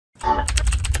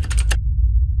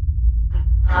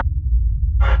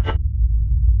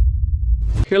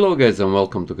Hello guys and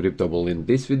welcome to CryptoBull. In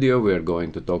this video we are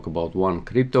going to talk about one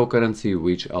cryptocurrency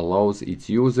which allows its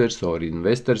users or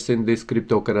investors in this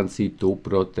cryptocurrency to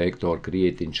protect or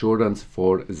create insurance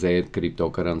for their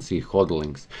cryptocurrency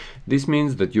hodlings. This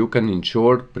means that you can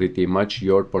insure pretty much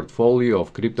your portfolio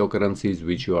of cryptocurrencies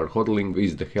which you are hodling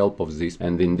with the help of this,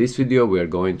 and in this video we are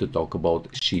going to talk about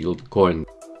Shield Coin.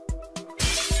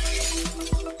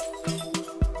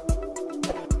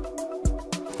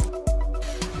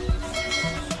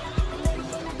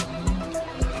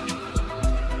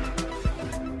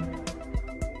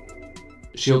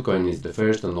 Shieldcoin is the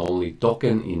first and only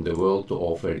token in the world to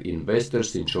offer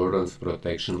investors insurance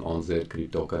protection on their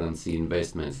cryptocurrency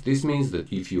investments. This means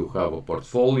that if you have a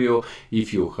portfolio,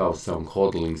 if you have some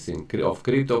hodlings of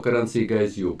cryptocurrency,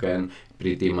 guys, you can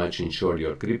pretty much insure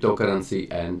your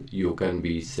cryptocurrency and you can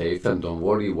be safe, and don't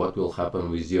worry what will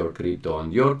happen with your crypto.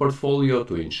 And your portfolio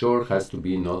to insure has to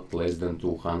be not less than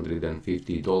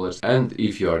 $250. And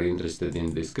if you are interested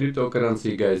in this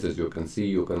cryptocurrency, guys, as you can see,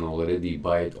 you can already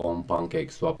buy it on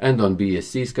PancakeSwap and on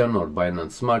BSC Scan or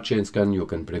Binance Smart Chain Scan. You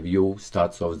can preview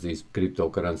stats of this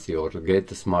cryptocurrency or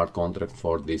get a smart contract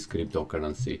for this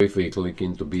cryptocurrency. If we click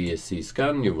into BSC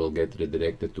Scan, you will get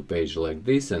redirected to page like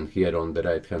this, and here on the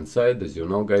right hand side, as you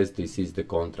know, guys, this is the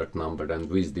contract number, and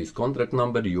with this contract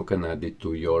number you can add it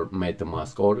to your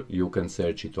MetaMask, or you can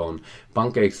search it on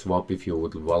PancakeSwap if you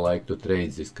would like to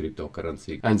trade this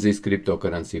cryptocurrency. And this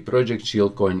cryptocurrency project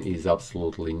Shieldcoin is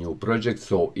absolutely new project,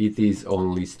 so it is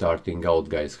only starting out,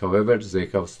 guys. However, they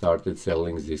have started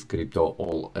selling this crypto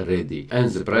already, and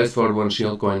the price for one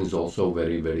Shieldcoin is also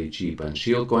very cheap. And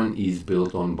Shieldcoin is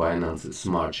built on Binance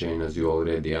Smart Chain, as you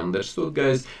already understood,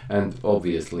 guys, and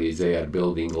obviously they are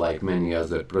building like many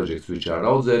other projects which are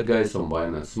out there, guys, on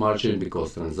Binance Smart Chain,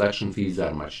 because transaction fees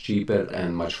are much cheaper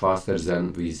and much faster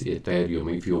than with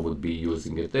Ethereum. If you would be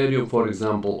using Ethereum, for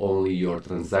example, only your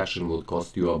transaction would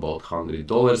cost you about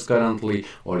 $100 currently,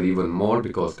 or even more,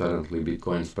 because currently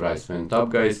Bitcoin's price went up,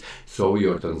 guys, so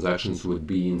your transactions would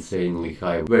be insanely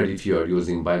high. Where if you are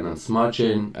using Binance Smart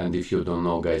Chain, and if you don't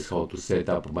know, guys, how to set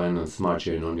up Binance Smart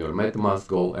Chain on your MetaMask,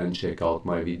 go and check out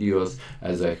my videos,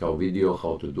 as I have video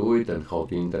how to do it and how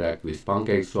to interact with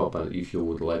PancakeSwap. And if you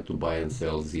would like to buy and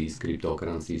sell these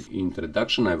cryptocurrencies,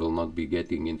 introduction, I will not be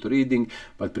getting into reading,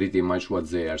 but pretty much what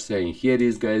they are saying here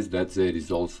is, guys, that there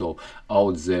is also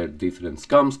out there different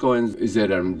scams coins,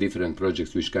 there are different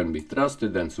projects which can be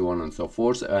trusted and so on and so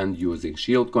forth, and using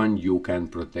Shieldcoin you can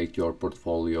protect your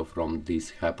portfolio from this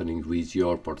happening with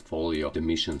your portfolio. The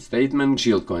mission statement: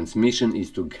 Shieldcoin's mission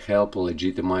is to help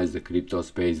legitimize the crypto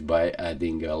space by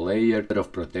adding a layer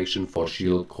of protection for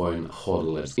Shieldcoin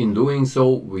hodlers. In doing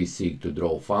so, we seek to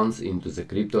draw funds into the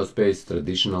crypto space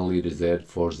traditionally reserved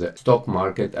for the stock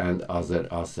market and other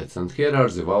assets. And here are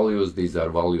the values. These are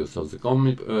values of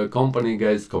the company,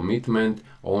 guys: commitment,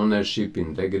 ownership,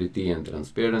 integrity, and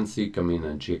transparency. Come in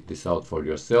and check this out for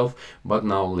yourself. But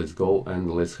now let's go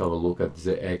and let's have a look at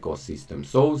the ecosystem.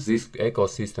 So this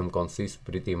ecosystem consists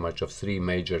pretty much of three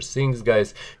major things,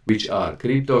 guys, which are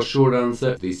crypto assurance,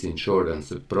 this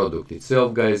insurance product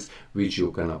itself, guys, which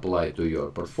you can apply to your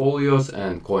portfolios,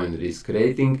 and coin risk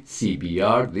rating,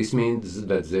 CBR. This means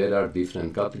that there are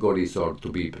different categories, or to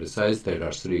be precise, there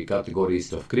are three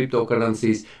categories of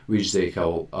cryptocurrencies which they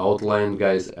have outlined,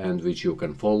 guys, and which you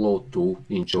can follow to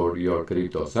insure your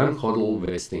cryptos. And hodl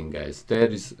vesting, guys, there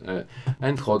is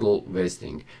and hodl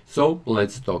vesting. So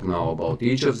let's talk now about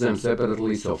each of them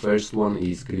separately. So first one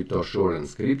is crypto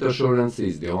assurance. Crypto assurance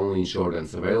is the only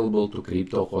insurance available to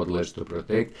crypto hodlers to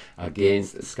protect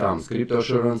against scams. Crypto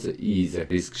assurance is a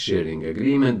risk sharing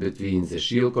agreement between the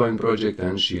Shieldcoin project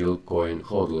and Shieldcoin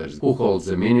hodlers who hold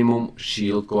the minimum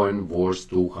Shieldcoin worth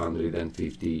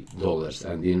 $250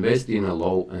 and invest in a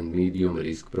low and medium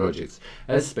risk projects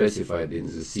as specified in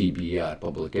the CBR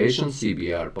publication.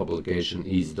 CBR publication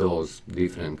is those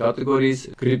different categories.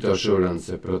 Crypto assurance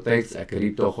protects a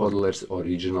crypto hodler's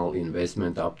original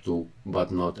investment up to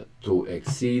but not to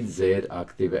exceed their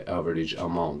active average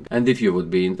amount. And if you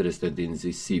would be interested in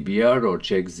this CBR or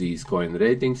check these coin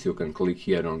ratings, you can click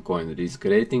here on coin risk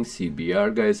rating,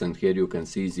 CBR, guys, and here you can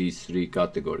see these three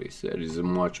categories. There is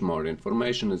much more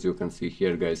information, as you can see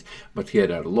here, guys, but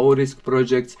here are low risk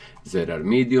projects, there are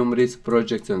medium risk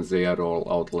projects, and they are all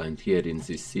outlined here in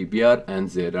this CBR, and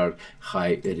there are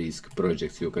high risk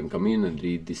projects. You can come in and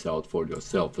read this out for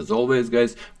yourself. As always,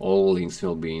 guys, all links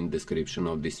will be in description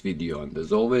of this video. And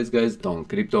as always, guys, on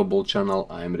CryptoBull channel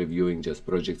I am reviewing just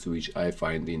projects which I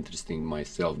find interesting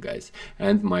myself, guys,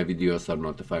 and my videos are not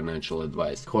not a financial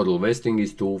advice. HODL vesting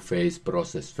is two-phase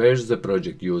process. First, the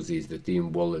project uses the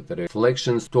team wallet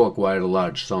reflections to acquire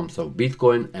large sums of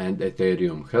Bitcoin, and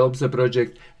Ethereum helps the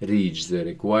project reach the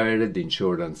required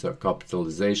insurance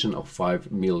capitalization of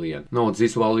 5 million. Note,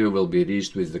 this value will be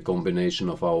reached with the combination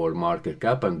of our market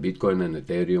cap and Bitcoin and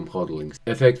Ethereum hodlings.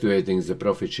 Effectuating the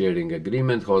profit sharing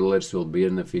agreement, hodlers will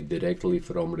benefit directly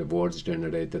from rewards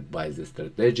generated by the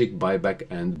strategic buyback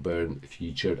and burn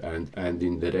feature and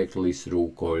indirectly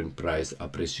through coin price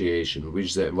appreciation.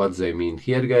 What they mean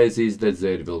here, guys, is that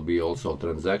there will be also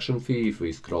transaction fee. If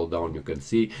we scroll down, you can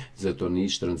see that on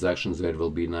each transaction there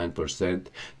will be 9%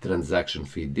 transaction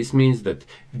fee. This means that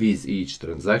with each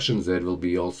transaction there will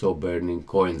be also burning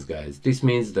coins, guys. This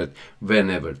means that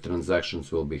whenever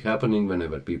transactions will be happening,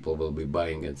 whenever people will be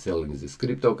buying and selling this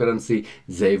cryptocurrency,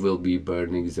 they will be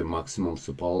burning the maximum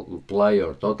supply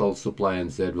or total supply, and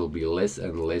there will be less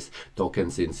and less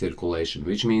tokens in circulation,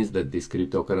 which means that this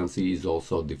cryptocurrency is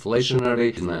also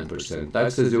deflationary. 9%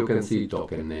 tax, as you can see,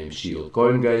 token name Shield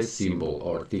Coin, guys, symbol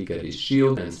or ticker is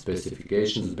Shield, and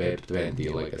specifications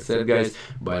BEP20. Like I said, guys,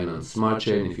 Binance Smart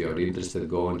Chain. If you are interested,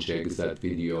 go and check that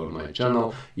video on my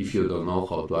channel if you don't know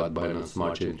how to add Binance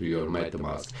Smart Chain to your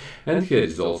MetaMask. And here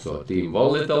is also a team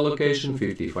wallet allocation: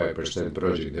 55%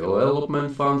 project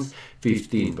development funds,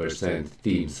 15%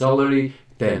 team salary,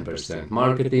 10%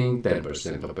 marketing,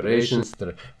 10% operations,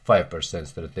 5%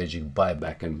 strategic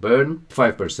buyback and burn,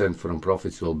 5% from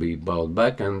profits will be bought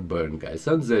back and burn, guys.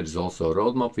 And there is also a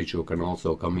roadmap which you can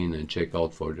also come in and check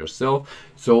out for yourself.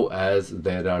 So as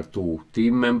there are two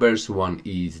team members, one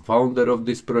is founder of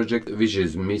this project, which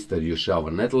is Mr. Yushava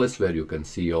Netless, where you can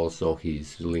see also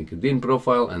his LinkedIn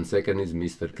profile, and second is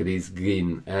Mr. Chris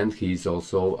Green, and he's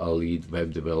also a lead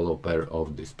web developer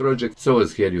of this project. So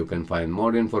as here you can find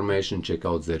more information, check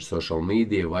out their social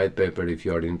media, white paper if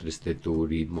you are interested to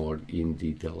read more in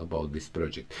detail about this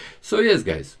project. So yes,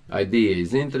 guys, idea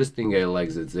is interesting. I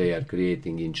like that they are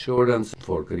creating insurance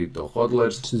for crypto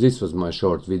hodlers. This was my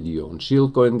short video on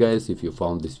Shieldcoin, guys. If you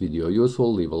found this video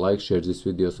useful, leave a like, share this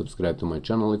video, subscribe to my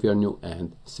channel if you are new,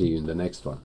 and see you in the next one.